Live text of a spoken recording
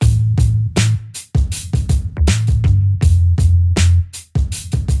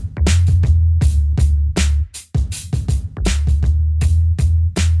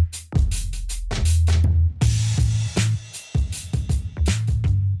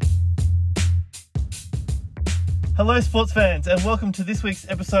Hello sports fans and welcome to this week's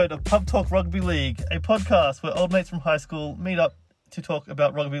episode of Pub Talk Rugby League, a podcast where old mates from high school meet up to talk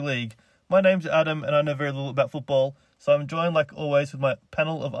about rugby league. My name's Adam and I know very little about football, so I'm joined like always with my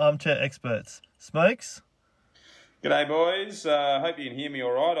panel of armchair experts. Smokes? G'day boys, hope you can hear me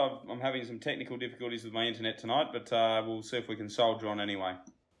alright. I'm having some technical difficulties with my internet tonight, but we'll see if we can soldier on anyway.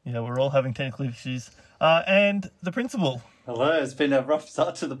 Yeah, we're all having technical issues. And the principal. Hello, it's been a rough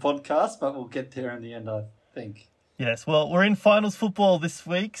start to the podcast, but we'll get there in the end, I think. Yes, well, we're in finals football this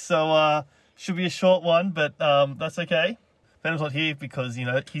week, so should be a short one, but that's okay. Phantom's not here because,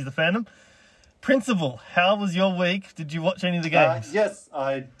 he's the Phantom. Principal, how was your week? Did you watch any of the games? Yes,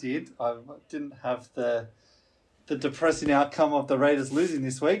 I did. I didn't have the depressing outcome of the Raiders losing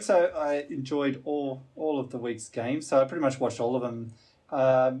this week, so I enjoyed all of the week's games. So I pretty much watched all of them,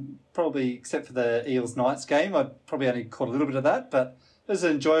 probably except for the Eels-Knights game. I probably only caught a little bit of that, but it was an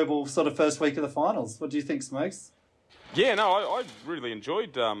enjoyable sort of first week of the finals. What do you think, Smokes? Yeah, no, I really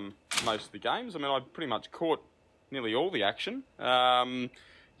enjoyed most of the games. I mean, I pretty much caught nearly all the action.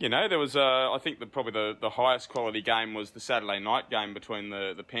 There was, I think probably the highest quality game was the Saturday night game between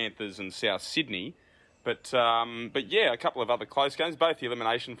the Panthers and South Sydney. But yeah, a couple of other close games. Both the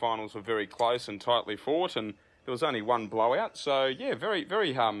elimination finals were very close and tightly fought, and there was only one blowout. So yeah, very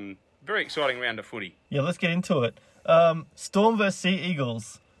exciting round of footy. Yeah, let's get into it. Storm versus Sea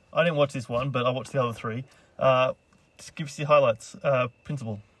Eagles. I didn't watch this one, but I watched the other three. Just give us your highlights,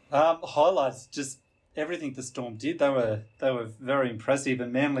 Principal. Highlights, just everything the Storm did. They were very impressive,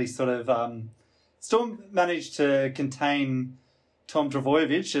 and Manly sort of Storm managed to contain Tom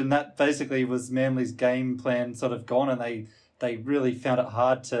Trbojevic, and that basically was Manly's game plan sort of gone, and they really found it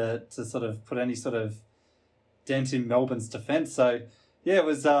hard to sort of put any sort of dent in Melbourne's defence. So yeah, it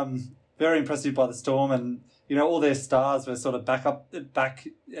was very impressive by the Storm, and all their stars were sort of back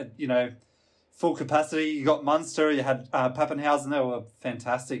at full capacity. You got Munster, you had Pappenhausen, they were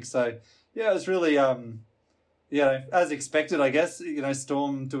fantastic. So yeah, it was really as expected, I guess.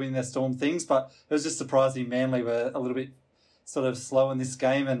 Storm doing their Storm things, but it was just surprising Manly were a little bit sort of slow in this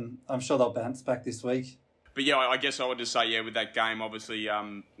game, and I'm sure they'll bounce back this week. But yeah, I guess I would just say, yeah, with that game, obviously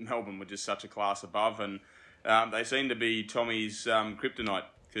Melbourne were just such a class above, and they seem to be Tommy's kryptonite,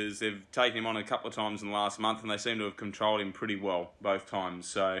 because they've taken him on a couple of times in the last month, and they seem to have controlled him pretty well both times.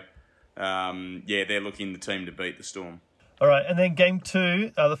 So yeah, they're looking the team to beat the Storm. All right, and then game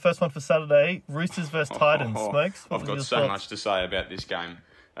two, the first one for Saturday, Roosters versus Titans. Smokes? I've got so much to say about this game.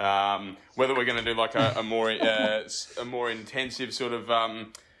 Whether we're going to do like a more intensive sort of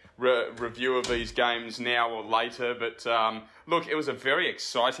review of these games now or later, but look, it was a very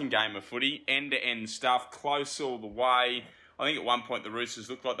exciting game of footy, end-to-end stuff, close all the way. I think at one point the Roosters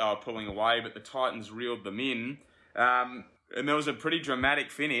looked like they were pulling away, but the Titans reeled them in. And there was a pretty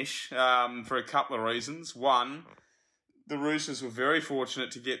dramatic finish for a couple of reasons. One, the Roosters were very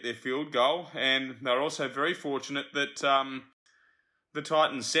fortunate to get their field goal, and they were also very fortunate that the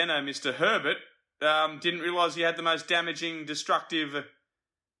Titans centre, Mr. Herbert, didn't realise he had the most damaging, destructive,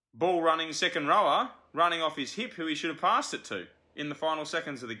 ball-running second rower running off his hip, who he should have passed it to in the final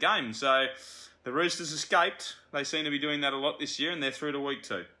seconds of the game. So the Roosters escaped. They seem to be doing that a lot this year, and they're through to week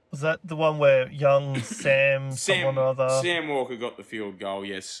 2. Was that the one where young Sam Walker got the field goal,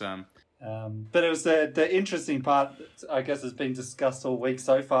 yes. But it was the interesting part, I guess, has been discussed all week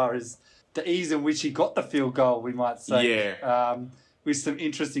so far, is the ease in which he got the field goal, we might say. Yeah. With some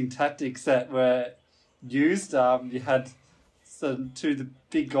interesting tactics that were used. You had two of the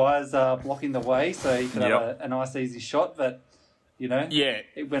big guys blocking the way, so he could have a nice easy shot, but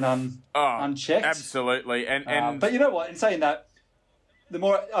it went unchecked. Absolutely. And but you know what? In saying that, the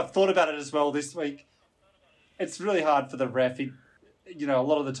more I've thought about it as well this week, it's really hard for the ref. A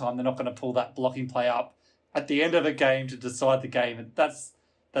lot of the time they're not going to pull that blocking play up at the end of a game to decide the game, and that's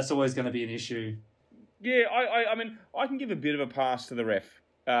always going to be an issue. Yeah, I mean, I can give a bit of a pass to the ref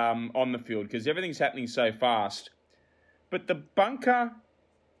on the field because everything's happening so fast. But the bunker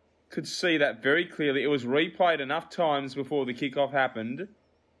could see that very clearly. It was replayed enough times before the kickoff happened.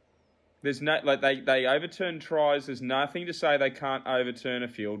 There's they overturned tries. There's nothing to say they can't overturn a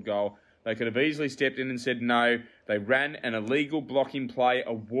field goal. They could have easily stepped in and said no. They ran an illegal blocking play,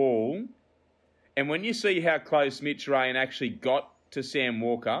 a wall. And when you see how close Mitch Rain actually got to Sam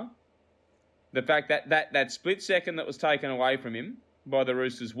Walker, the fact that split second that was taken away from him by the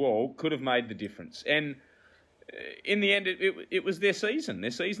Roosters wall could have made the difference. And in the end, it was their season. Their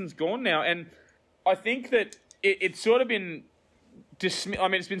season's gone now. And I think that it's sort of been dismissed. I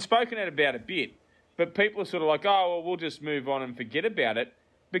mean, it's been spoken about a bit, but people are sort of like, oh, well, we'll just move on and forget about it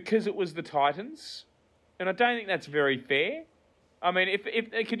because it was the Titans. And I don't think that's very fair. I mean, if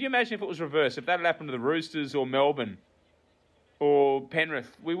could you imagine if it was reversed? If that had happened to the Roosters or Melbourne or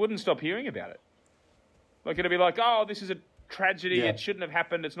Penrith, we wouldn't stop hearing about it. Like, it'd be like, oh, this is a tragedy. Yeah. It shouldn't have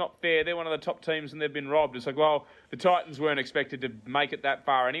happened. It's not fair. They're one of the top teams and they've been robbed. It's like, well, the Titans weren't expected to make it that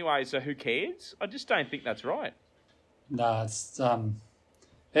far anyway, so who cares? I just don't think that's right. No,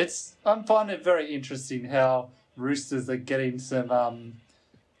 I'm finding it very interesting how Roosters are getting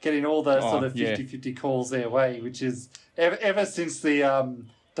getting all the sort of 50-50 calls their way, which is ever since the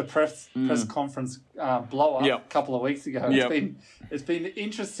press conference blow up a couple of weeks ago. It's been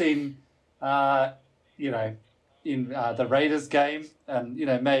interesting, in the Raiders game, and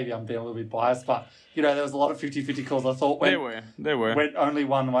maybe I'm being a little bit biased, but there was a lot of 50-50 calls. I thought there were went only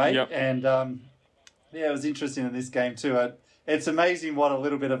one way, and it was interesting in this game too. It's amazing what a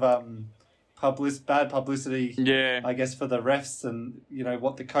little bit of bad publicity, I guess, for the refs, and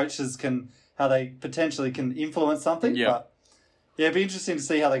what the coaches how they potentially can influence something. But it'd be interesting to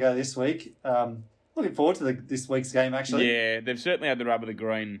see how they go this week. Looking forward to this week's game, actually. Yeah, they've certainly had the rub of the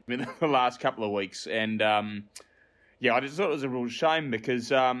green in the last couple of weeks, and I just thought it was a real shame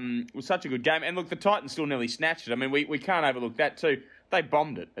because it was such a good game. And look, the Titans still nearly snatched it. I mean, we can't overlook that too. They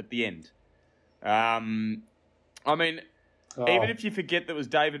bombed it at the end. Even if you forget that it was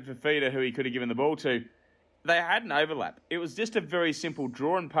David Fafita who he could have given the ball to, they had an overlap. It was just a very simple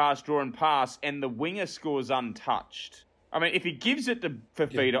draw and pass, and the winger scores untouched. I mean, if he gives it to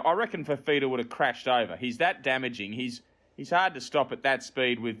Fafita, I reckon Fafita would have crashed over. He's that damaging. He's hard to stop at that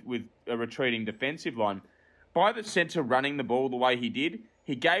speed with a retreating defensive line. By the centre running the ball the way he did,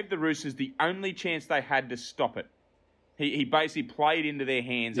 he gave the Roosters the only chance they had to stop it. He basically played into their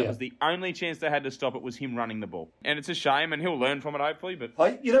hands. It was the only chance they had to stop it was him running the ball. And it's a shame, and he'll learn from it, hopefully.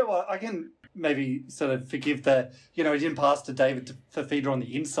 But you know what? I can maybe sort of forgive he didn't pass to David Fafita on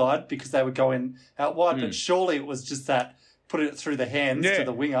the inside because they were going out wide, but surely it was just that, put it through the hands to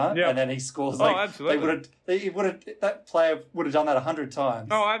the winger, and then he scores. Absolutely. That player would have done that 100 times.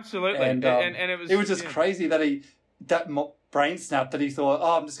 Oh, absolutely. And it was just crazy that brain snap that he thought,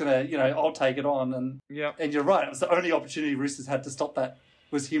 I'm just going to, I'll take it on. And you're right. It was the only opportunity Roosters had to stop that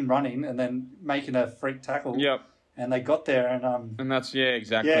was him running and then making a freak tackle. Yep. And they got there. And that's,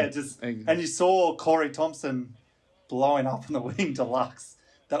 exactly. And you saw Corey Thompson blowing up on the wing deluxe.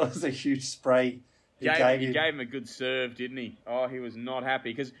 That was a huge spray. He gave him a good serve, didn't he? Oh, he was not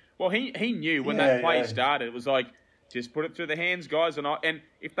happy because, he knew when that play started, it was like, just put it through the hands, guys. And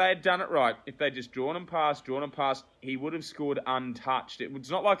if they had done it right, if they'd just drawn and passed, he would have scored untouched. It's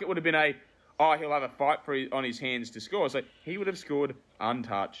not like it would have been he'll have a fight on his hands to score. It's like he would have scored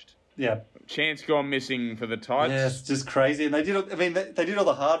untouched. Yeah. Chance gone missing for the Titans. Yeah, it's just crazy. And they did all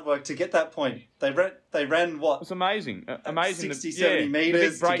the hard work to get that point. They ran what? It's amazing. Amazing. 60, 70 metres the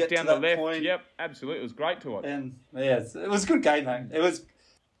big break to get down to the that left. point. Yep, absolutely. It was great to watch. And it was a good game, though. It was.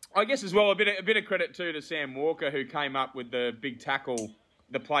 I guess as well, a bit of credit too to Sam Walker, who came up with the big tackle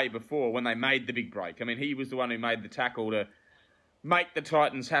the play before when they made the big break. I mean, he was the one who made the tackle to make the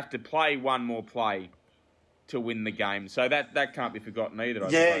Titans have to play one more play to win the game. So that can't be forgotten either, I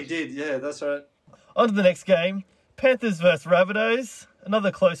suppose. He did. Yeah, that's right. On to the next game. Panthers versus Rabbitohs.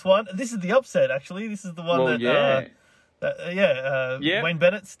 Another close one. This is the upset, actually. This is the one Wayne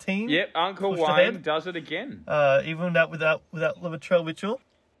Bennett's team. Yep, Uncle Wayne ahead. Does it again. Even without Latrell Mitchell.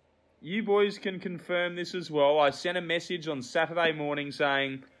 You boys can confirm this as well. I sent a message on Saturday morning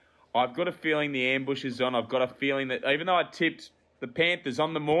saying, I've got a feeling the ambush is on. I've got a feeling that even though I tipped the Panthers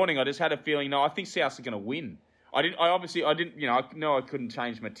on the morning, I just had a feeling, I think South are going to win. I know I couldn't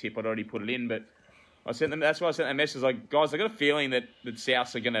change my tip. I'd already put it in, but that's why I sent that message. Like, guys, I got a feeling that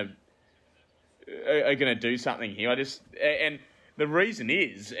South are going to do something here. And the reason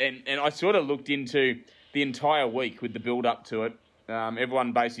is, and I sort of looked into the entire week with the build up to it.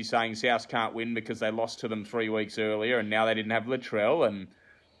 Everyone basically saying South can't win because they lost to them 3 weeks earlier, and now they didn't have Latrell. And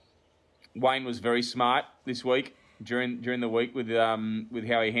Wayne was very smart this week during the week with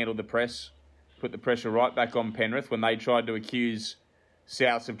how he handled the press, put the pressure right back on Penrith when they tried to accuse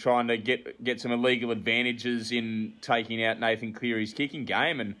South of trying to get some illegal advantages in taking out Nathan Cleary's kicking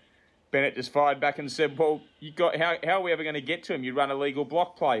game, and Bennett just fired back and said, "Well, how are we ever going to get to him? You run illegal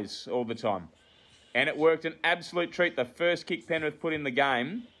block plays all the time." And it worked an absolute treat. The first kick Penrith put in the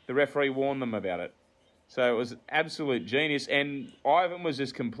game, the referee warned them about it. So it was absolute genius. And Ivan was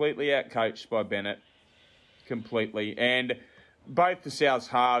just completely outcoached by Bennett. Completely. And both the South's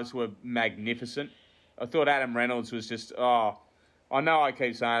halves were magnificent. I thought Adam Reynolds was just, I know I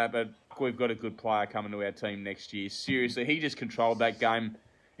keep saying it, but we've got a good player coming to our team next year. Seriously, he just controlled that game.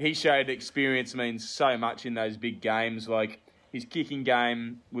 He showed experience means so much in those big games. Like, his kicking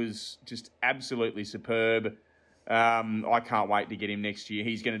game was just absolutely superb. I can't wait to get him next year.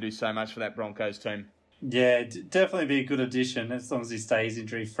 He's going to do so much for that Broncos team. Yeah, definitely be a good addition as long as he stays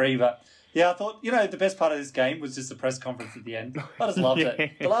injury-free. But, yeah, I thought, the best part of this game was just the press conference at the end. I just loved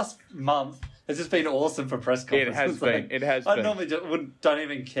it. The last month has just been awesome for press conferences. It has been. It has been. I normally don't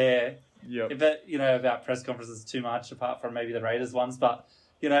even care Yep. about press conferences too much, apart from maybe the Raiders ones. But,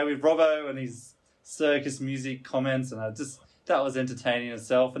 with Robbo and his circus music comments, and that was entertaining in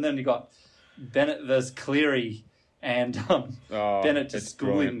itself. And then you got Bennett versus Cleary, and Bennett just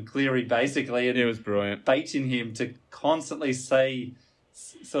schooling Cleary basically, and it was brilliant, baiting him to constantly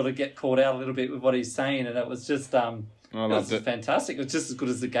sort of get caught out a little bit with what he's saying, and it was just fantastic. It was just as good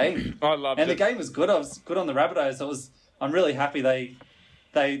as the game. I loved it, and the game was good. I was good on the Rabbitohs. I'm really happy they're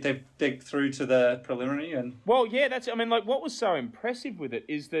through to the preliminary. And what was so impressive with it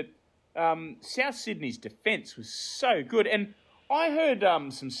is that South Sydney's defence was so good, and I heard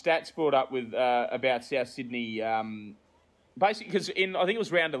some stats brought up with about South Sydney. Basically, because I think it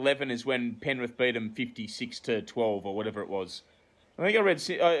was round 11 is when Penrith beat them 56-12 or whatever it was. I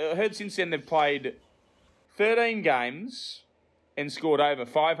heard since then they've played 13 games and scored over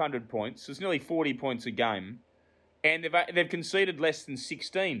 500 points. So it's nearly 40 points a game, and they've conceded less than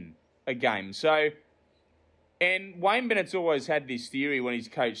 16 a game. So, and Wayne Bennett's always had this theory when he's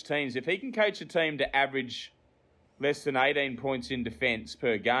coached teams: if he can coach a team to average less than 18 points in defence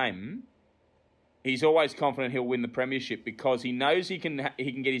per game, he's always confident he'll win the premiership because he knows he can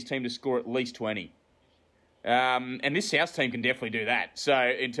get his team to score at least 20. And this South team can definitely do that. So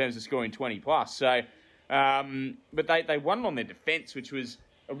in terms of scoring 20 plus. So, but they won on their defence, which was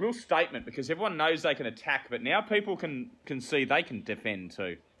a real statement because everyone knows they can attack, but now people can see they can defend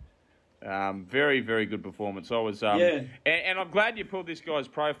too. Very, very good performance. I was, and I'm glad you pulled this guy's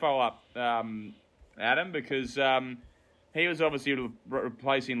profile up, Adam, because he was obviously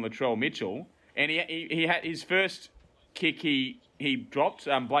replacing Latrell Mitchell, and he had his first kick he dropped,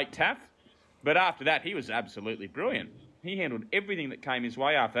 Blake Taff, but after that he was absolutely brilliant. He handled everything that came his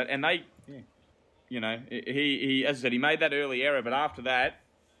way after that, and he as I said, he made that early error, but after that,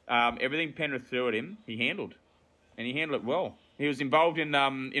 everything Penrith threw at him, he handled, and he handled it well. He was involved in a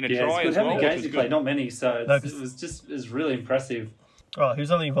try as well. How many games he played? Not many, so it was really impressive. Oh, he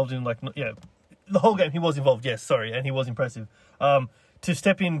was only involved in the whole game. He was involved, yes, sorry, and he was impressive. To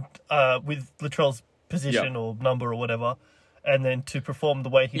step in with Latrell's position or number or whatever, and then to perform the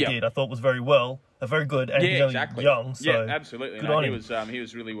way he did, I thought was very good, and he's only young. So absolutely. Good on him. He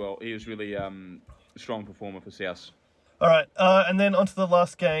was really well. He was really a strong performer for South. All right, and then on to the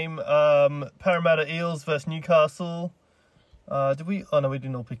last game, Parramatta Eels versus Newcastle. Did we? Oh no, we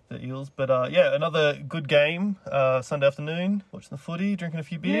didn't all pick the Eels, but another good game. Sunday afternoon, watching the footy, drinking a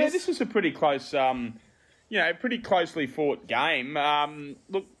few beers. Yeah, this was a pretty close, pretty closely fought game.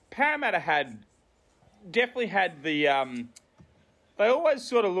 Look, Parramatta definitely had the. They always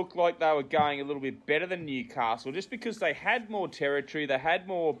sort of looked like they were going a little bit better than Newcastle, just because they had more territory, they had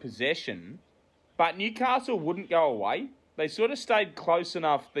more possession, but Newcastle wouldn't go away. They sort of stayed close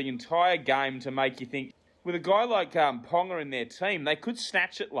enough the entire game to make you think, with a guy like Ponga in their team, they could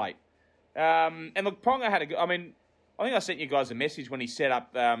snatch it late. And look, Ponga had I think I sent you guys a message when he set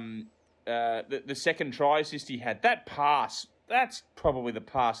up the second try assist he had. That pass, that's probably the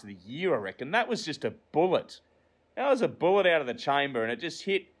pass of the year, I reckon. That was just a bullet. That was a bullet out of the chamber, and it just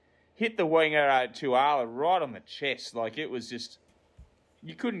hit the winger Tuala right on the chest. Like, it was just...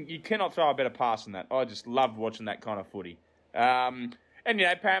 You cannot throw a better pass than that. I just loved watching that kind of footy. And,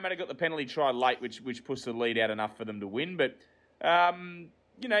 Parramatta got the penalty try late, which pushed the lead out enough for them to win. But,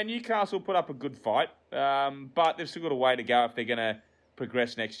 Newcastle put up a good fight. But they've still got a way to go if they're going to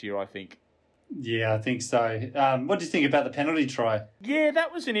progress next year, I think. Yeah, I think so. What do you think about the penalty try? Yeah,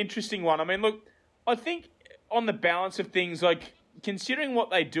 that was an interesting one. I mean, look, I think on the balance of things, like, considering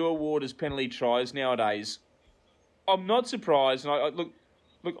what they do award as penalty tries nowadays, I'm not surprised. And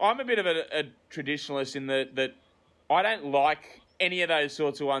look, I'm a bit of a traditionalist in that I don't like any of those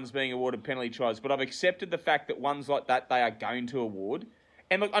sorts of ones being awarded penalty tries, but I've accepted the fact that ones like that they are going to award.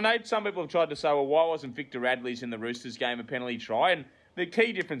 And look, I know some people have tried to say, well, why wasn't Victor Radley's in the Roosters game a penalty try? And the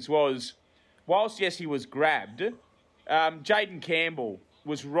key difference was, whilst, yes, he was grabbed, Jaden Campbell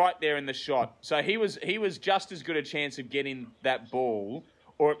was right there in the shot. So he was just as good a chance of getting that ball,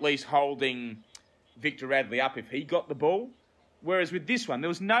 or at least holding Victor Radley up if he got the ball. Whereas with this one, there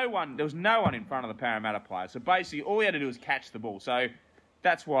was no one in front of the Parramatta player. So basically, all he had to do was catch the ball. So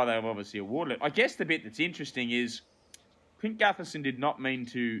that's why they've obviously awarded it. I guess the bit that's interesting is Clint Gutherson did not mean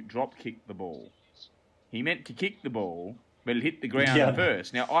to drop kick the ball. He meant to kick the ball, but it hit the ground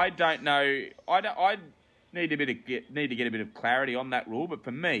first. Now, I don't know. I need to get a bit of clarity on that rule. But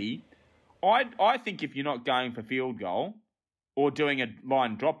for me, I think if you're not going for field goal or doing a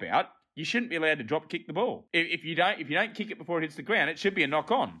line dropout, you shouldn't be allowed to drop kick the ball. If you don't kick it before it hits the ground, it should be a knock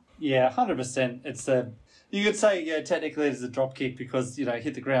on. Yeah, 100%. It's you could say technically it's a drop kick because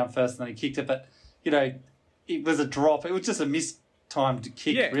hit the ground first and then he kicked it, but it was a drop. It was just a mistimed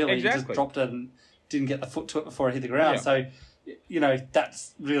kick. Yeah, really. exactly. He just dropped it and didn't get the foot to it before it hit the ground. Yeah. So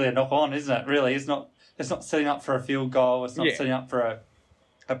that's really a knock on, isn't it? Really, it's not setting up for a field goal. It's not setting up for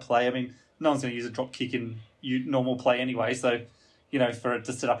a play. I mean, no one's going to use a drop kick in normal play anyway. So for it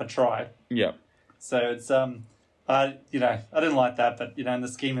to set up a try. Yeah. So it's I didn't like that, but in the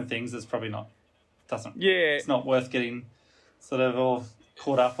scheme of things, it's probably not. It's not worth getting sort of all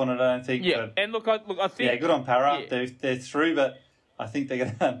caught up on it, I don't think. Yeah, but, and I think... Yeah, good on Para. Yeah. They're through, but I think they're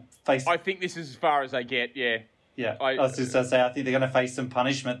going to face... I think this is as far as they get, yeah. Yeah, I was just going to say, I think they're going to face some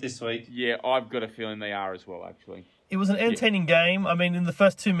punishment this week. Yeah, I've got a feeling they are as well, actually. It was an entertaining game. I mean, in the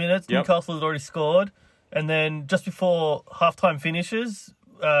first 2 minutes, Newcastle had already scored. And then just before halftime finishes,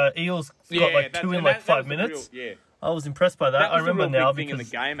 Eels got 2 in 5 minutes. I was impressed by that. I remember now because the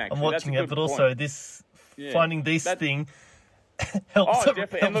game, I'm watching it, but also this finding this thing helps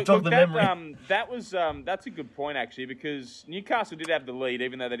jog the memory. That's a good point actually, because Newcastle did have the lead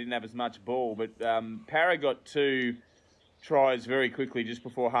even though they didn't have as much ball, but Para got 2 tries very quickly just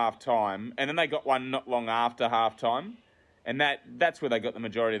before half time, and then they got one not long after half time, and that's where they got the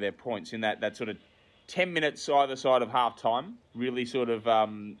majority of their points, in that sort of 10 minutes either side of half time really sort of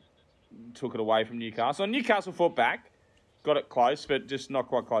took it away from Newcastle. And Newcastle fought back, got it close, but just not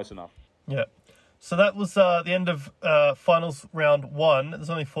quite close enough. Yeah. So that was the end of finals round 1. There's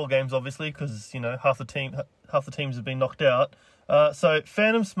only 4 games, obviously, because half the teams have been knocked out. So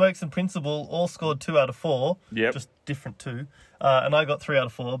Phantom, Smokes, and Principal all scored 2 out of 4. Yep. Just different 2. And I got 3 out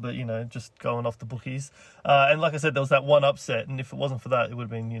of 4, but just going off the bookies. And like I said, there was that one upset, and if it wasn't for that, it would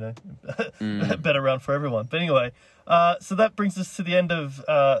have been a better round for everyone. But anyway, so that brings us to the end of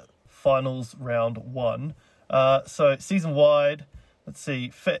finals round 1. So season wide. Let's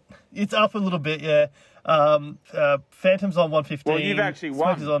see. It's up a little bit, yeah. Phantom's on 115. Well, you've actually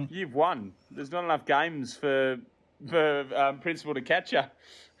won. You've won. There's not enough games for Principal to catch you.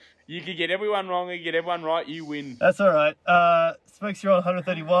 You could get everyone wrong, you get everyone right, you win. That's all right. Smokes, you're on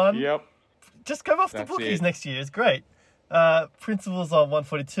 131. Yep. Just go off the bookies next year. It's great. Principal's on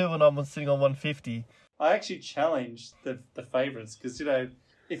 142, and I'm sitting on 150. I actually challenged the favourites because,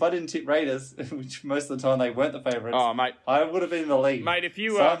 if I didn't tip Raiders, which most of the time they weren't the favourites, mate, I would have been in the lead. Mate, if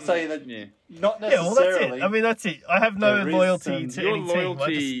you... So I'm saying that not necessarily... Yeah, well, that's it. I mean, that's it. I have no loyalty to any team. Your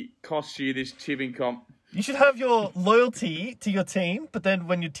loyalty costs you this tipping comp. You should have your loyalty to your team, but then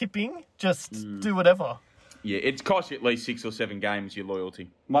when you're tipping, just do whatever. Yeah, it's cost you at least 6 or 7 games, your loyalty.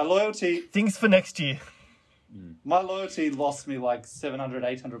 My loyalty... Things for next year. My loyalty lost me like $700,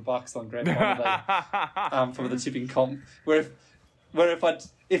 $800 on Grand Holiday from the tipping comp. Where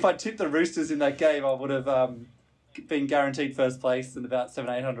if I tipped the Roosters in that game, I would have been guaranteed first place and about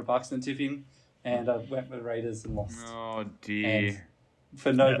 $700, $800 in tipping, and I went with Raiders and lost. Oh dear! And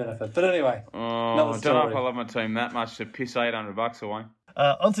for no benefit. But anyway, I don't know if I love my team that much to piss $800 away.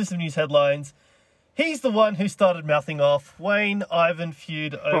 Onto some news headlines. He's the one who started mouthing off Wayne Ivan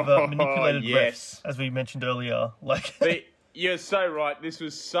feud over manipulated refs, as we mentioned earlier. You're so right. This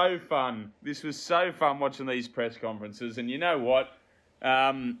was so fun. This was so fun watching these press conferences. And you know what?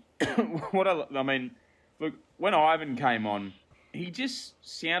 Look, when Ivan came on, he just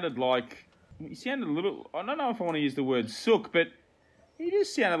sounded like... He sounded a little... I don't know if I want to use the word sook, but he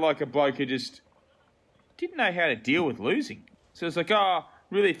just sounded like a bloke who just didn't know how to deal with losing. So it's like,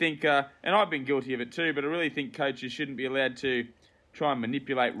 really think... and I've been guilty of it too, but I really think coaches shouldn't be allowed to try and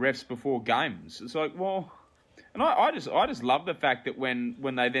manipulate refs before games. It's like, well... And I just love the fact that when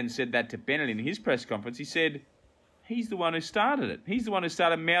they then said that to Bennett in his press conference, he said he's the one who started it. He's the one who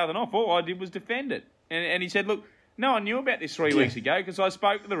started mouthing off. All I did was defend it. And he said, look, no one knew about this 3 weeks ago because I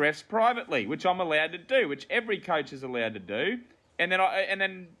spoke to the refs privately, which I'm allowed to do, which every coach is allowed to do. And then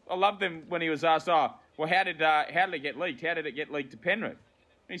I loved them when he was asked, how did it get leaked? How did it get leaked to Penrith? And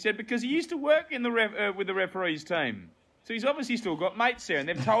he said, because he used to work in the with the referees team. So he's obviously still got mates there, and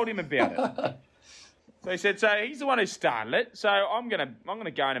they've told him about it. So he said, so he's the one who started it, so I'm gonna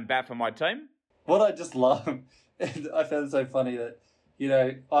go in and bat for my team. What I just love, and I found it so funny that,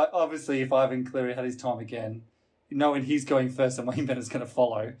 obviously if Ivan Cleary had his time again, knowing he's going first and Wayne Bennett's going to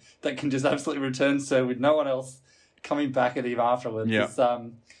follow, that can just absolutely return so with no one else coming back at him afterwards. Yeah.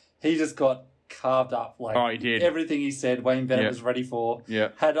 He just got carved up. He did. Everything he said, Wayne Bennett was ready for. Yeah.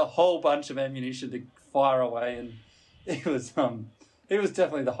 Had a whole bunch of ammunition to fire away, and it was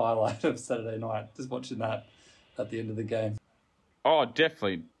definitely the highlight of Saturday night, just watching that at the end of the game. Oh,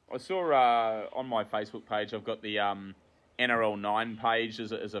 definitely. I saw on my Facebook page, I've got the NRL 9 page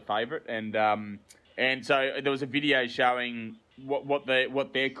as a favourite, and so there was a video showing what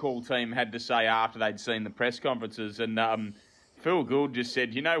their call team had to say after they'd seen the press conferences, and Phil Gould just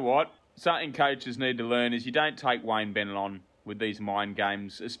said, you know what, something coaches need to learn is you don't take Wayne Bennett on with these mind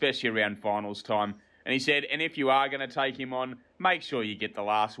games, especially around finals time. And he said, and if you are going to take him on, make sure you get the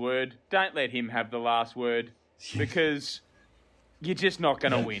last word. Don't let him have the last word, because you're just not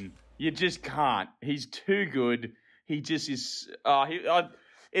going to win. You just can't. He's too good. He just is.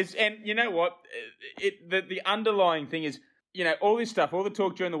 And you know what? The underlying thing is, you know, all this stuff, all the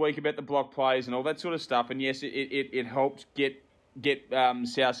talk during the week about the block plays and all that sort of stuff. And yes, it helped get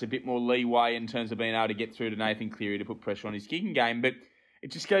South a bit more leeway in terms of being able to get through to Nathan Cleary to put pressure on his kicking game. But it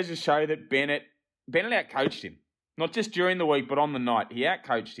just goes to show that Bennett outcoached him, not just during the week, but on the night. He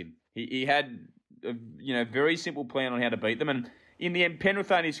outcoached him. He had a very simple plan on how to beat them. And in the end,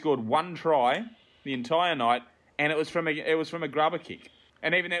 Penrith only scored one try the entire night, and it was from a grubber kick.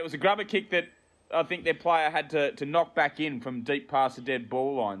 And even it was a grubber kick that I think their player had to knock back in from deep past the dead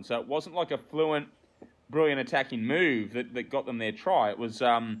ball line. So it wasn't like a fluent, brilliant attacking move that got them their try. It was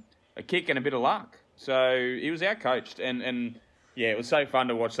a kick and a bit of luck. So he was outcoached, and yeah, it was so fun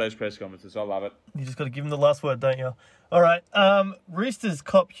to watch those press conferences. I love it. You just got to give him the last word, don't you? All right. Roosters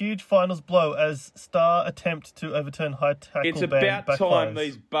cop huge finals blow as Star attempt to overturn high tackle It's ban about time backfires.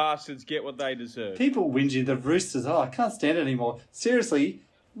 these bastards get what they deserve. People whinge the Roosters. Oh, I can't stand it anymore. Seriously,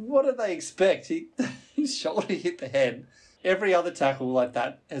 what do they expect? His shoulder hit the head. Every other tackle like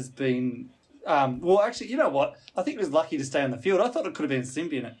that has been... well, actually, you know what? I think he was lucky to stay on the field. I thought it could have been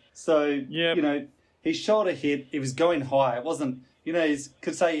Simbi in it. So, Yep. you know, his shoulder hit. It was going high. It wasn't... You know,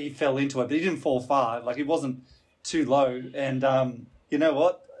 could say he fell into it, but he didn't fall far. Like, it wasn't too low. And you know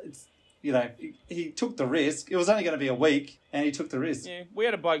what? He took the risk. It was only going to be a week, and he took the risk. Yeah, we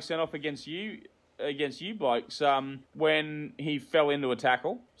had a bloke sent off against you blokes when he fell into a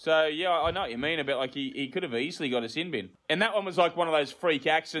tackle. So, yeah, I know what you mean about, like, he could have easily got a sin bin. And that one was like one of those freak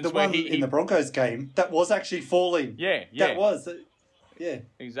accidents The where one in the Broncos game, that was actually falling. Yeah. That was. Yeah.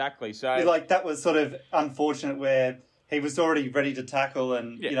 Exactly. So, Like, that was sort of unfortunate where he was already ready to tackle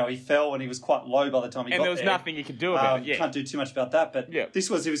and, Yeah. you know, he fell and he was quite low by the time he got there. and there was nothing you could do about it. Yeah. Can't do too much about that, but Yeah. this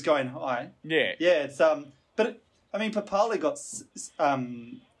was, he was going high. Yeah. Yeah, it's, Papali got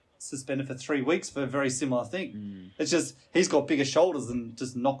suspended for 3 weeks for a very similar thing. It's just, he's got bigger shoulders and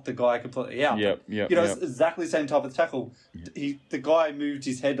just knocked the guy completely out. Yep, But, yep, you know, yep. it's exactly the same type of tackle. The guy moved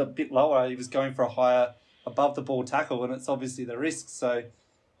his head a bit lower. He was going for a higher, above the ball tackle, and it's obviously the risk. So,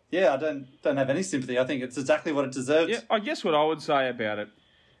 yeah, I don't have any sympathy. I think it's exactly what it deserved. Yeah, I guess what I would say about it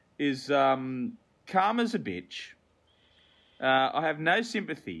is karma's a bitch. I have no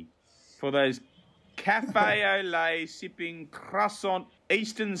sympathy for those cafe au lait sipping croissant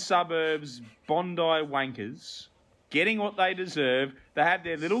eastern suburbs Bondi wankers getting what they deserve. They have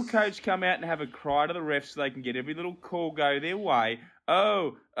their little coach come out and have a cry to the refs so they can get every little call go their way.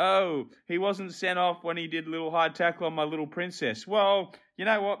 Oh, he wasn't sent off when he did a little high tackle on my little princess. Well, you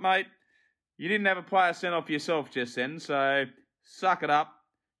know what, mate? You didn't have a player sent off yourself just then, so suck it up.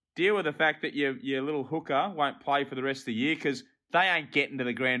 Deal with the fact that your little hooker won't play for the rest of the year because they ain't getting to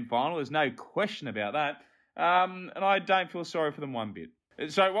the grand final. There's no question about that. And I don't feel sorry for them one bit.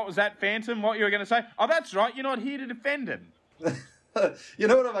 So what was that, Phantom? What you were going to say? Oh, that's right. You're not here to defend him. You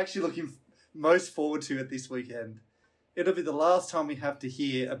know what I'm actually looking most forward to at this weekend? It'll be the last time we have to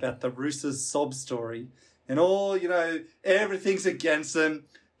hear about the Roosters sob story and all, you know, everything's against them.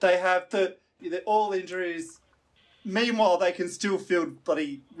 They have all injuries. Meanwhile, they can still field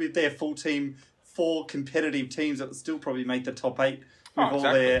with their full team 4 competitive teams that will still probably make the top 8 with all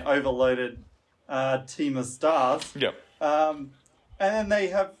their overloaded team of stars. Yep. And then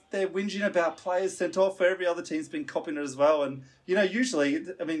they're whinging about players sent off where every other team's been copying it as well. And, you know, usually,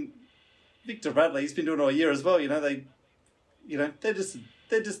 I mean, Victor Radley's been doing it all year as well. You know, they're just,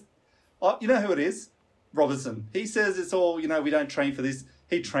 you know who it is? Robertson. He says it's all, you know, we don't train for this.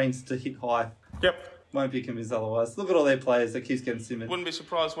 He trains to hit high. Yep. Won't be convinced otherwise. Look at all their players that keeps getting simmered. Wouldn't be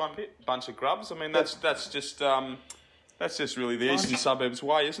surprised one bit. Bunch of grubs. I mean, that's just really the eastern suburbs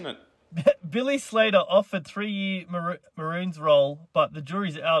way, isn't it? Billy Slater offered 3-year Maroons role, but the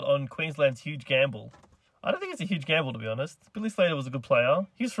jury's out on Queensland's huge gamble. I don't think it's a huge gamble, to be honest. Billy Slater was a good player.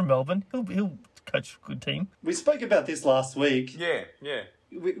 He's from Melbourne. He'll coach a good team. We spoke about this last week. Yeah.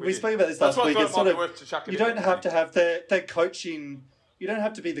 We spoke about this last week. That's why it might be worth to chuck it you in. don't have to have the coaching. You don't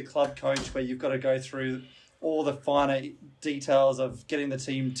have to be the club coach where you've got to go through all the finer details of getting the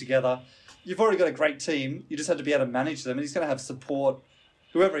team together. You've already got a great team. You just have to be able to manage them. And he's going to have support,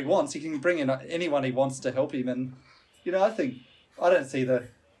 whoever he wants. He can bring in anyone he wants to help him. And, you know, I don't see the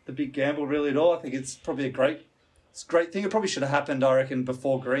the big gamble really at all. I think it's probably a great thing. It probably should have happened, I reckon,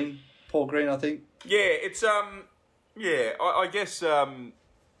 before Paul Green, I think. Yeah, it's I guess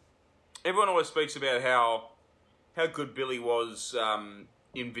everyone always speaks about how good Billy was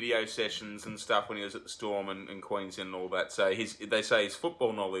in video sessions and stuff when he was at the Storm and Queensland and all that. So they say his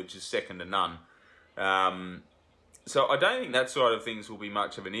football knowledge is second to none. So I don't think that side of things will be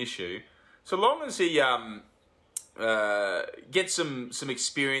much of an issue, so long as he gets some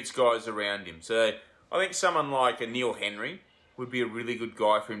experienced guys around him. So I think someone like a Neil Henry would be a really good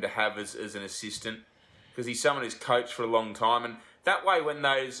guy for him to have as an assistant, because he's someone who's coached for a long time, and that way when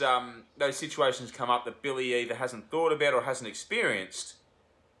those situations come up that Billy either hasn't thought about or hasn't experienced,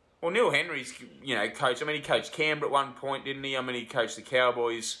 well, Neil Henry's coached. I mean, he coached Canberra at one point, didn't he? I mean, he coached the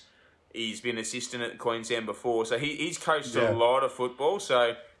Cowboys. He's been assistant at Queensland before, so he's coached a lot of football.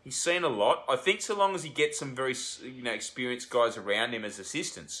 So he's seen a lot. I think so long as he gets some very experienced guys around him as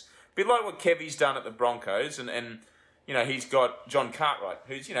assistants, a bit like what Kevy's done at the Broncos, and he's got John Cartwright,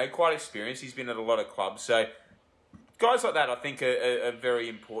 who's quite experienced. He's been at a lot of clubs, so guys like that I think are very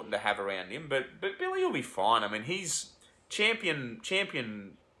important to have around him. But Billy will be fine. I mean, he's champion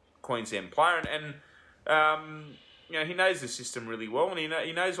Queensland player, and he knows the system really well, and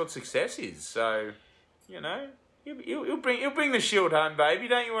he knows what success is. So, he'll bring the shield home, baby.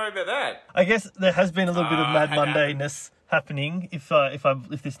 Don't you worry about that. I guess there has been a little bit of Mad Monday-ness happening, if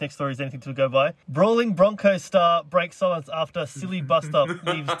this next story is anything to go by. Brawling Broncos star breaks silence after silly bust-up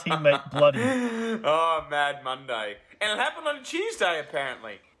leaves teammate bloody. Oh, Mad Monday. And it happened on Tuesday,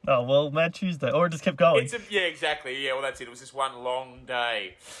 apparently. Oh, well, Mad Tuesday. Or it just kept going. Yeah, exactly. Yeah, well, that's it. It was just one long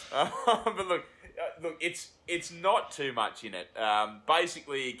day. But look, it's not too much in it.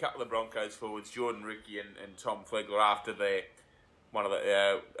 Basically, a couple of Broncos forwards, Jordan Ricky and Tom Flegler, after a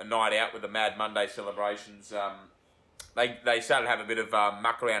night out with the Mad Monday celebrations, they started to have a bit of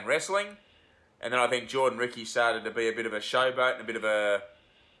muck around wrestling, and then I think Jordan Ricky started to be a bit of a showboat and a bit of a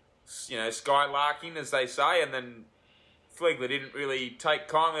skylarking, as they say, and then Flegler didn't really take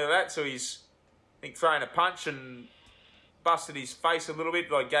kindly to that, so he's, I think, thrown a punch and busted his face a little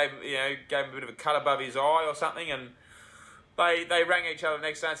bit, like gave him a bit of a cut above his eye or something, and they rang each other the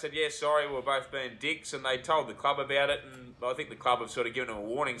next day and said, yeah, sorry, we're both being dicks, and they told the club about it, and I think the club have sort of given them a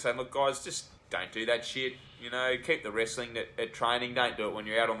warning saying, look, guys, just don't do that shit, keep the wrestling at training, don't do it when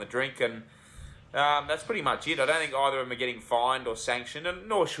you're out on the drink, and that's pretty much it. I don't think either of them are getting fined or sanctioned, and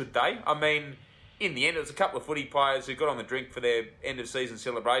nor should they. I mean, in the end, it was a couple of footy players who got on the drink for their end-of-season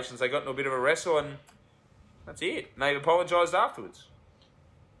celebrations. They got into a bit of a wrestle, and that's it. And they've apologised afterwards.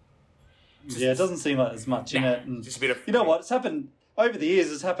 It doesn't seem like there's much in it. And just a bit of... You know what? It's happened over the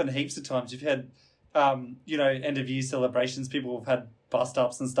years. It's happened heaps of times. You've had, end-of-year celebrations. People have had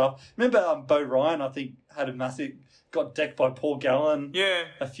bust-ups and stuff. Remember Bo Ryan, I think, had a massive... got decked by Paul Gallen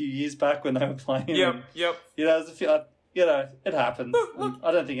a few years back when they were playing. Yep. There's a few... it happens. Look,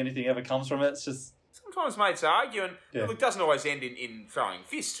 I don't think anything ever comes from it. It's just... Sometimes mates argue, and it doesn't always end in throwing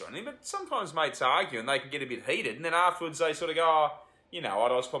fists or anything, but sometimes mates argue and they can get a bit heated, and then afterwards they sort of go, I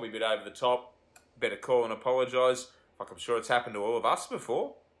was probably a bit over the top, better call and apologise. Like, I'm sure it's happened to all of us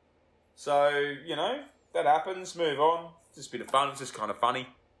before. So, that happens, move on. It's just a bit of fun, it's just kind of funny.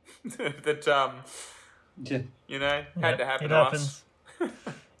 That, had to happen to us.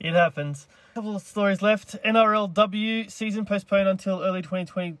 It happens. A couple of stories left. NRLW season postponed until early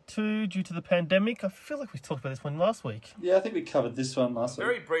 2022 due to the pandemic. I feel like we talked about this one last week. Yeah, I think we covered this one last week.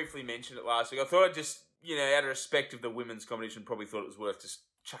 Very briefly mentioned it last week. I thought I'd just, out of respect of the women's competition, probably thought it was worth just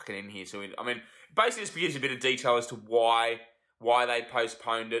chucking in here. So, basically just gives a bit of detail as to why they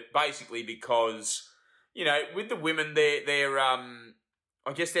postponed it. Basically because, with the women, they're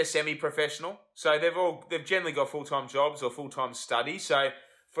I guess they're semi-professional. So they've generally got full-time jobs or full-time study. So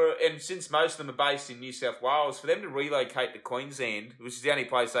since most of them are based in New South Wales, for them to relocate to Queensland, which is the only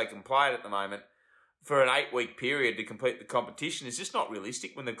place they can play at the moment, for an 8-week period to complete the competition is just not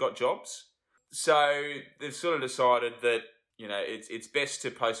realistic when they've got jobs. So they've sort of decided that, it's best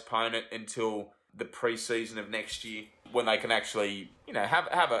to postpone it until the pre-season of next year when they can actually,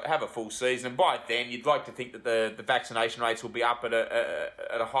 have a full season. And by then, you'd like to think that the vaccination rates will be up at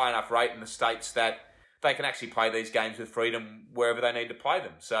a high enough rate in the states that they can actually play these games with freedom wherever they need to play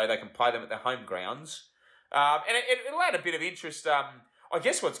them. So they can play them at their home grounds. And it'll add a bit of interest. I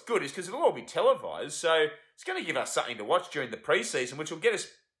guess what's good is because it'll all be televised. So it's going to give us something to watch during the pre-season, which will get us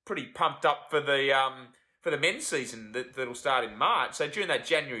pretty pumped up for the men's season that'll start in March. So during that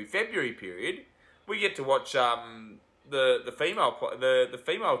January-February period, we get to watch the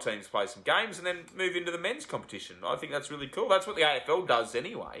female teams play some games and then move into the men's competition. I think that's really cool. That's what the AFL does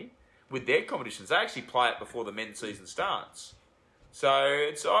anyway with their competitions. They actually play it before the men's season starts. So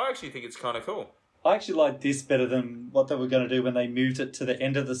I actually think it's kind of cool. I actually like this better than what they were going to do when they moved it to the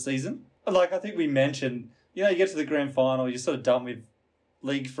end of the season. Like I think we mentioned, you get to the grand final, you're sort of done with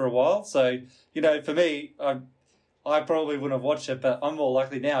league for a while. So, for me, I probably wouldn't have watched it, but I'm more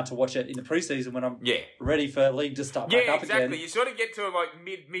likely now to watch it in the preseason when I'm ready for league to start back up exactly. again. You sort of get to like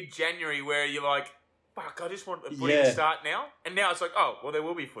mid-January where you're like, fuck, I just want the footy to start now. And now it's like, oh, well, there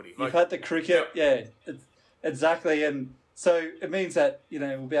will be footy. You've had the cricket, exactly. And so it means that,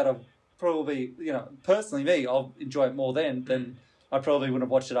 we'll be able to probably, personally me, I'll enjoy it more then than I probably wouldn't have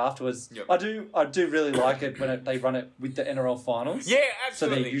watched it afterwards. Yep. I do really like it when they run it with the NRL finals. Yeah,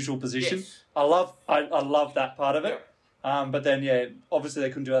 absolutely. So their usual position. Yes. I love that part of it. Yep. But then, obviously they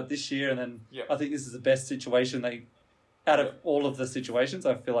couldn't do that this year. And then I think this is the best situation out of all of the situations,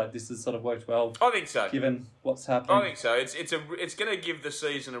 I feel like this has sort of worked well. I think so. Given what's happening. I think so. It's going to give the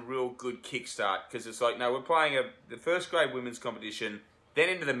season a real good kickstart because it's like, no, we're playing the first grade women's competition, then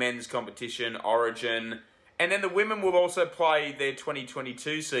into the men's competition, Origin, and then the women will also play their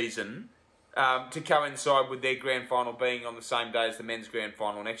 2022 season to coincide with their grand final being on the same day as the men's grand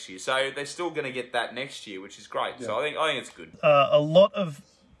final next year. So they're still going to get that next year, which is great. Yeah. So I think it's good. A lot of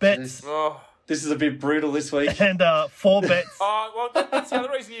bets. This is a bit brutal this week. And 4 bets. That's the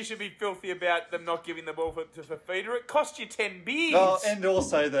other reason you should be filthy about them not giving the ball to Fifita. It cost you 10 beers. Oh, and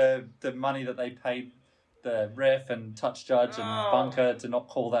also the money that they paid the ref and touch judge and bunker to not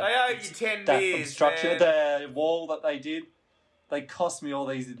call that. They owe you 10 that beers, obstruction. man. The wall that they did. They cost me all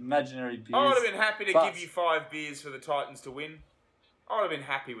these imaginary beers. I would have been happy to give you 5 beers for the Titans to win. I would have been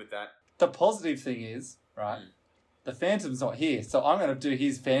happy with that. The positive thing is, right, the Phantom's not here, so I'm going to do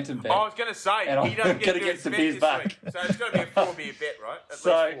his Phantom bet. I was going to say, he doesn't get some beers back. Week. So it's going to be a 4-beer bet, right? At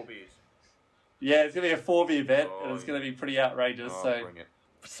least 4 beers. Yeah, it's going to be a 4-beer bet, and it's going to be pretty outrageous. Bring it.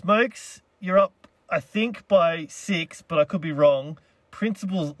 Smokes, you're up, I think, by 6, but I could be wrong.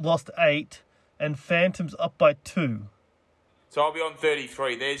 Principals lost 8, and Phantom's up by 2. So I'll be on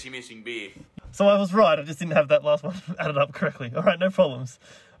 33. There's your missing beer. So I was right. I just didn't have that last one added up correctly. All right, no problems.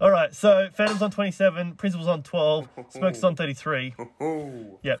 All right, so Phantom's on 27, Principal's on 12, Smokes on 33.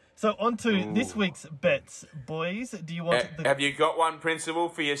 Yeah. So on to this week's bets, boys. Do you want? Have you got one, Principal,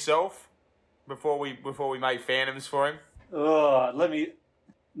 for yourself before we make Phantoms for him? Oh,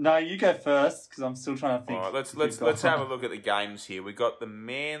 No, you go first because I'm still trying to think. All right, let's have a look at the games here. We got the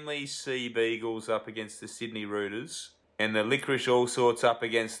Manly Sea Beagles up against the Sydney Rooters. And the Licorice All Sorts up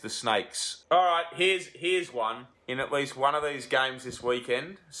against the Snakes. All right, here's one. In at least one of these games this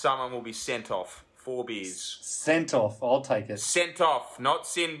weekend, someone will be sent off. 4 beers. Sent off. I'll take it. Sent off. Not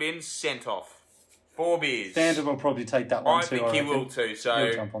sin bin, sent off. 4 beers. Phantom will probably take that one too. I think he will too. So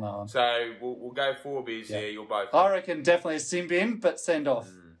he'll jump on that one. So we'll go 4 beers. Yeah, you'll both. I reckon definitely a sin bin, but send off.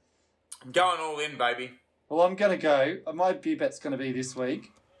 I'm going all in, baby. Well, I'm going to go. My beer bet's going to be this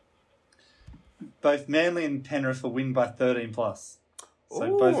week. Both Manly and Penrith will win by 13 plus.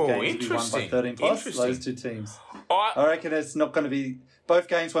 So both games will be won by 13 plus. Those two teams. I reckon it's not going to be. Both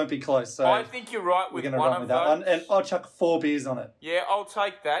games won't be close. So I think you're right with one of that those. one, and I'll chuck 4 beers on it. Yeah, I'll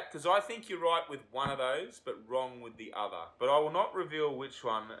take that because I think you're right with one of those, but wrong with the other. But I will not reveal which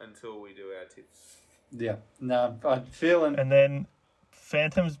one until we do our tips. Yeah, no, I feel and then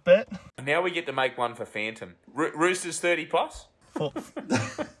Phantom's bet. Now we get to make one for Phantom. Roosters 30 plus. 4 beers?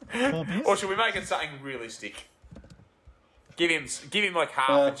 Or should we make it something realistic? Give him like half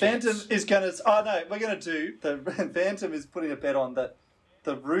a Phantom chance. is going to... Oh, no, we're going to do... The Phantom is putting a bet on that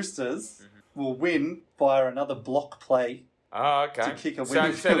the Roosters will win via another block play. Oh, okay. To kick a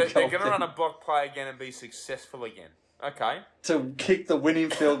winning so field they're goal. going to run a block play again and be successful again. Okay. To kick the winning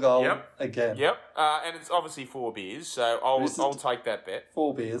field goal again. Yep. And it's obviously 4 beers, so I'll take that bet.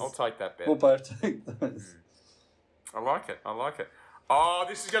 4 beers. I'll take that bet. We'll both take those. I like it. Oh,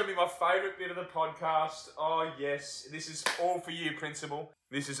 this is going to be my favourite bit of the podcast. Oh, yes. This is all for you, Principal.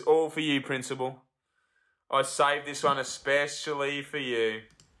 I saved this one especially for you.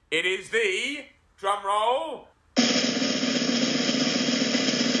 It is the... Drum roll.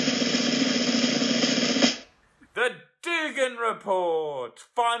 The Dugan Report.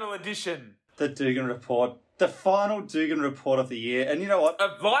 Final edition. The Dugan Report. The final Dugan Report of the year. And you know what?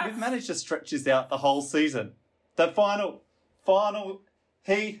 Of life. We've managed to stretch this out the whole season. The final,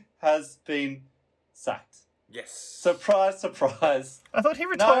 he has been sacked. Yes. Surprise, surprise. I thought he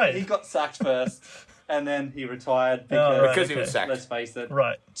retired. No, he got sacked first, and then he retired because he was sacked. Let's face it.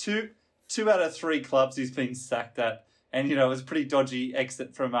 Right. Two out of 3 clubs he's been sacked at, and it was a pretty dodgy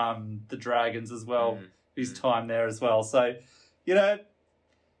exit from the Dragons as well. His time there as well. So, he was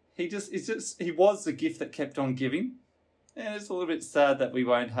the gift that kept on giving, and it's a little bit sad that we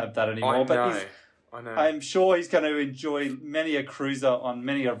won't have that anymore. But I know. I'm sure he's going to enjoy many a cruiser on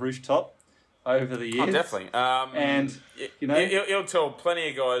many a rooftop over the years. Oh, definitely. And, you know... He'll tell plenty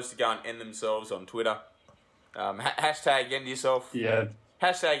of guys to go and end themselves on Twitter. Hashtag end yourself. Yeah.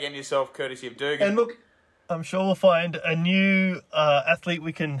 Hashtag end yourself, courtesy of Dugan. And look... I'm sure we'll find a new athlete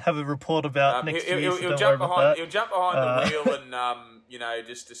we can have a report about next year. He'll jump behind the wheel and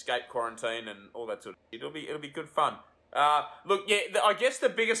just escape quarantine and all that sort of shit. It'll be good fun. I guess the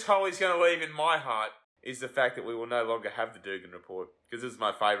biggest hole he's going to leave in my heart is the fact that we will no longer have the Dugan Report, because this is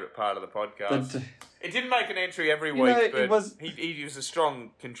my favourite part of the podcast. It didn't make an entry every week, but he was a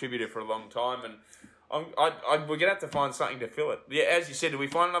strong contributor for a long time, and we're going to have to find something to fill it. Yeah, as you said, do we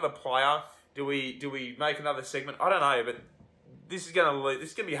find another player? Do we make another segment? I don't know, but this is going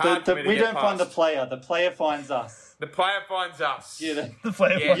to be hard for me to we get don't find the player. The player finds us. The player finds us. The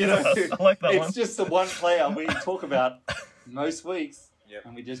player finds us. I like that one. It's just the one player we talk about most weeks,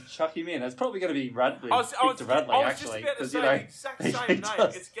 and we just chuck him in. It's probably going to be Radley. Victor Radley, I was actually. just about to say the exact same name.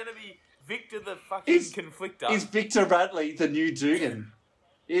 It's going to be Victor the fucking Conflictor. Is Victor Radley the new Dugan?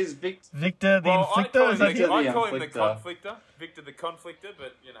 Is Victor the Inflictor? I call him the Conflictor. Victor the Conflictor,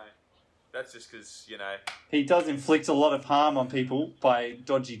 but, that's just because, he does inflict a lot of harm on people by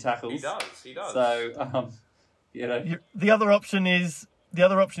dodgy tackles. He does. So, The other option is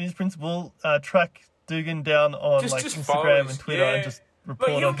Principal, track Dugan down on Instagram and Twitter and just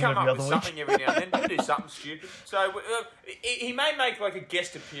report on him every other week. Something every now and then. He'll do something stupid. So he may make a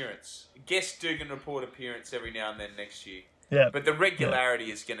guest appearance, guest Dugan Report appearance every now and then next year. Yeah. But the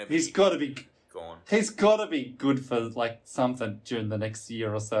regularity is going to be. He's got to be gone. He's got to be good for something during the next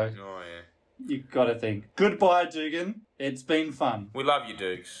year or so. Oh yeah. You've got to think. Goodbye, Dugan. It's been fun. We love you,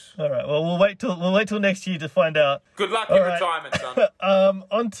 Dukes. All right. Well, we'll wait till next year to find out. Good luck in retirement, son.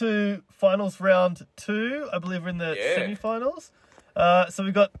 On to finals round 2. I believe we're in the semi-finals. So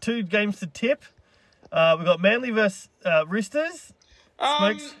we've got 2 games to tip. We've got Manly versus Roosters.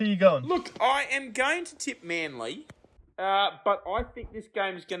 Smokes, who you going? Look, I am going to tip Manly, but I think this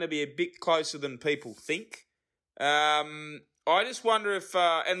game's going to be a bit closer than people think. I just wonder if...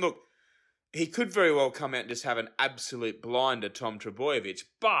 and look, he could very well come out and just have an absolute blinder, Tom Trbojevic,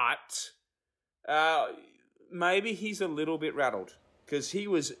 but maybe he's a little bit rattled because he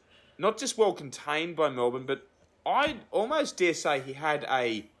was not just well contained by Melbourne, but I'd almost dare say he had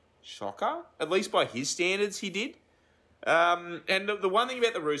a shocker, at least by his standards he did. And the one thing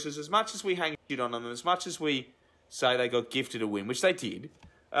about the Roosters, as much as we hang shit on them, as much as we say they got gifted a win, which they did,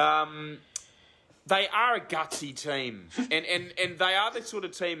 they are a gutsy team. And they are the sort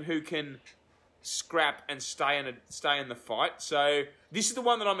of team who can scrap and stay in the fight. So this is the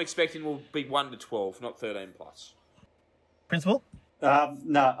one that I'm expecting will be 1-12, not 13+. Principal?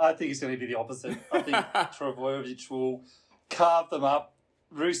 No, I think it's going to be the opposite. I think Trbojevic will carve them up.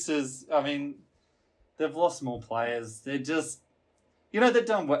 Roosters, I mean, they've lost more players. They're just, they've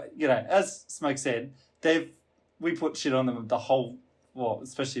done, as Smoke said, we put shit on them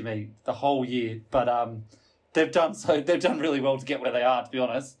especially me, the whole year. But they've done really well to get where they are, to be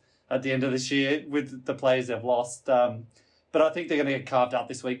honest, at the end of this year with the players they've lost. But I think they're going to get carved up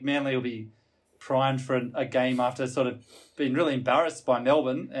this week. Manly will be primed for a game after sort of being really embarrassed by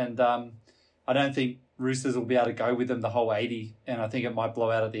Melbourne. And I don't think Roosters will be able to go with them the whole 80. And I think it might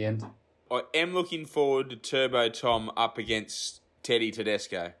blow out at the end. I am looking forward to Turbo Tom up against Teddy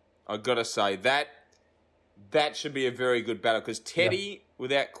Tedesco. I've got to say, that should be a very good battle because Teddy,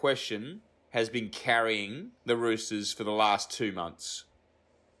 without question, has been carrying the Roosters for the last 2 months.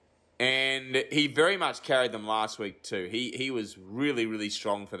 And he very much carried them last week too. He was really, really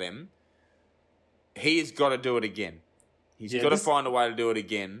strong for them. He has got to do it again. He's got to find a way to do it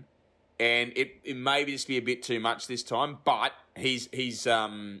again. And it may just be a bit too much this time, but he's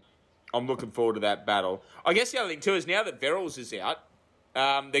I'm looking forward to that battle. I guess the other thing too is now that Verrills is out,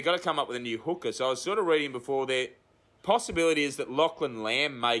 they've got to come up with a new hooker. So I was sort of reading before, the possibility is that Lachlan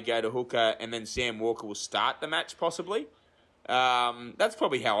Lamb may go to hooker and then Sam Walker will start the match possibly. That's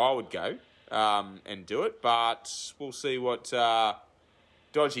probably how I would go and do it, but we'll see what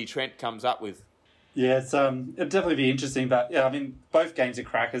Dodgy Trent comes up with. Yeah, it'll definitely be interesting, but I mean, both games are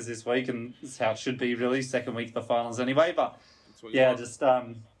crackers this week, and this is how it should be really, second week of the finals anyway, but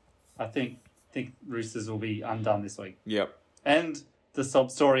I think Roosters will be undone this week. Yep. And the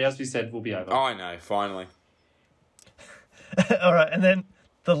sob story, as we said, will be over. I know, finally. All right, and then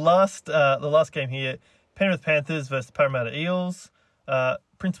the last game here, Penrith Panthers versus Parramatta Eels.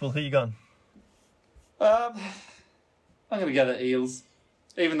 Principal, who you going? I'm going to go the Eels,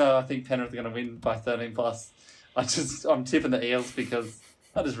 even though I think Penrith are going to win by 13+. I'm tipping the Eels because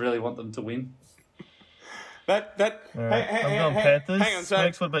I just really want them to win. Right. I'm going Panthers. Hang on, so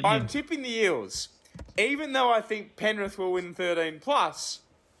Max, what about you? I'm tipping the Eels. even though I think Penrith will win 13 plus,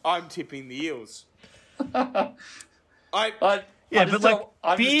 I'm tipping the Eels.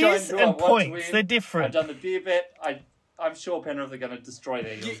 Beers and points, they're different. I've done the beer bet. I'm sure Penrith are going to destroy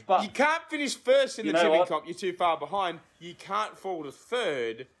the Eagles. But you can't finish first in the tipping what? comp. You're too far behind. You can't fall to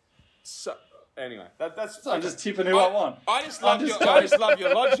third. So, anyway, that's. So I'm just tipping who I want. I just love your logic.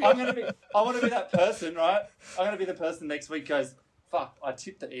 I want to be that person, right? I'm going to be the person next week goes, fuck, I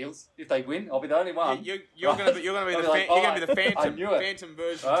tipped the Eels. If they win, I'll be the only one. You're going to be the phantom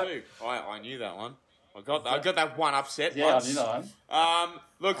version right? too. I knew that one. I got that one upset. Yeah, once. I knew that one.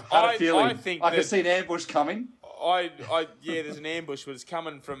 Look, I I think I could see an ambush coming. There's an ambush, but it's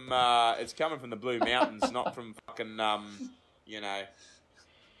coming from the Blue Mountains, not from fucking the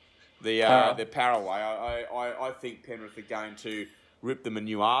Paraway. I think Penrith are going to rip them a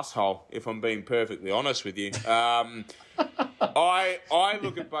new asshole, if I'm being perfectly honest with you. I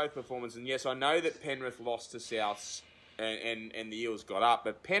look at both performances, and yes, I know that Penrith lost to Souths and the Eels got up,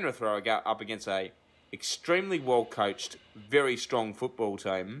 but Penrith are up against a extremely well coached, very strong football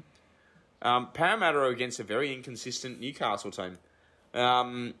team. Parramatta are against a very inconsistent Newcastle team.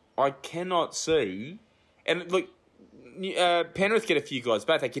 I cannot see, and look, Penrith get a few guys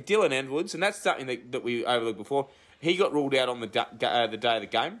back. They get Dylan Edwards, and that's something that we overlooked before. He got ruled out on the day of the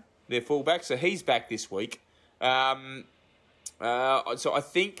game, their fullback, so he's back this week. So I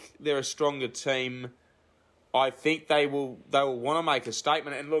think they're a stronger team. I think they will want to make a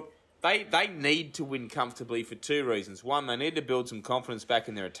statement. And look, they need to win comfortably for two reasons. One, they need to build some confidence back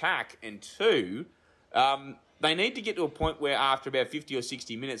in their attack. And two, they need to get to a point where after about 50 or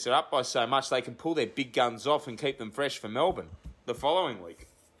 60 minutes, they're up by so much they can pull their big guns off and keep them fresh for Melbourne the following week.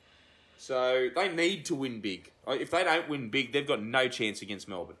 So they need to win big. If they don't win big, they've got no chance against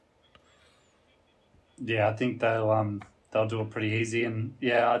Melbourne. Yeah, I think they'll do it pretty easy. And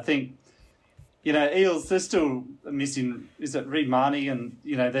yeah, I think, Eels, they're still missing, is it Reid Marnie? And,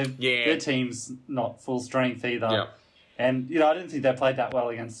 their team's not full strength either. Yeah. And, I didn't think they played that well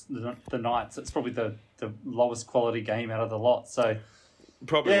against the Knights. It's probably the lowest quality game out of the lot. So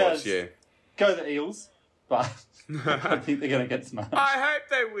Probably was. Go the Eels, but I think they're going to get smashed. I hope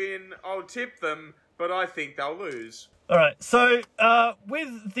they win. I'll tip them, but I think they'll lose. All right, so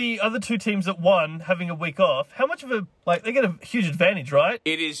with the other two teams that won having a week off, how much of they get a huge advantage, right?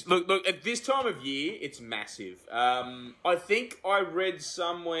 It is. Look, at this time of year, it's massive. I think I read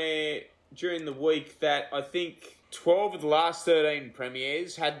somewhere during the week that I think 12 of the last 13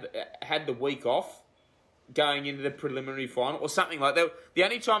 premiers had the week off going into the preliminary final or something like that. The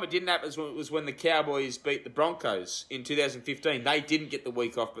only time it didn't happen was when the Cowboys beat the Broncos in 2015. They didn't get the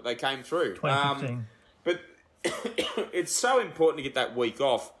week off, but they came through. 2015. But it's so important to get that week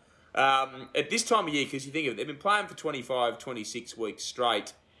off at this time of year, because you think of it, they've been playing for 25, 26 weeks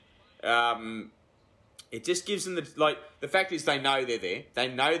straight. It just gives them the fact is they know they're there. They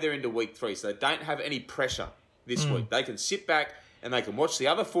know they're into week 3, so they don't have any pressure this week. They can sit back and they can watch the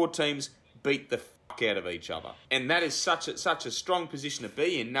other 4 teams beat the fuck out of each other. And that is such a strong position to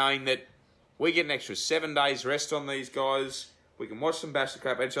be in, knowing that we get an extra 7 days rest on these guys. We can watch them bash the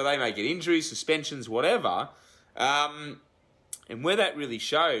crap out of each other. They may get injuries, suspensions, whatever. And where that really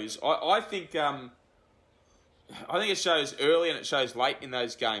shows, I think it shows early and it shows late in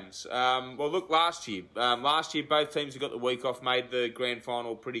those games. Well, look, last year both teams who got the week off made the grand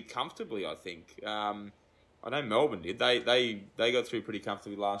final pretty comfortably, I think. I know Melbourne did. They got through pretty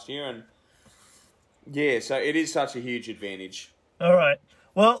comfortably last year. And yeah, so it is such a huge advantage. All right.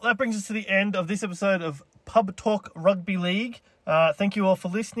 Well, that brings us to the end of this episode of Pub Talk Rugby League. Thank you all for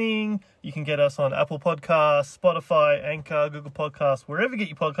listening. You can get us on Apple Podcasts, Spotify, Anchor, Google Podcasts, wherever you get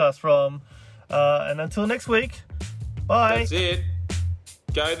your podcasts from. And until next week, bye. That's it.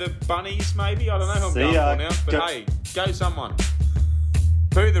 Go the Bunnies, maybe? I don't know who I'm See going ya. for now. But hey, go someone.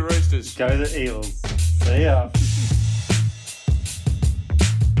 Poo the Roosters. Go the Eels. See ya.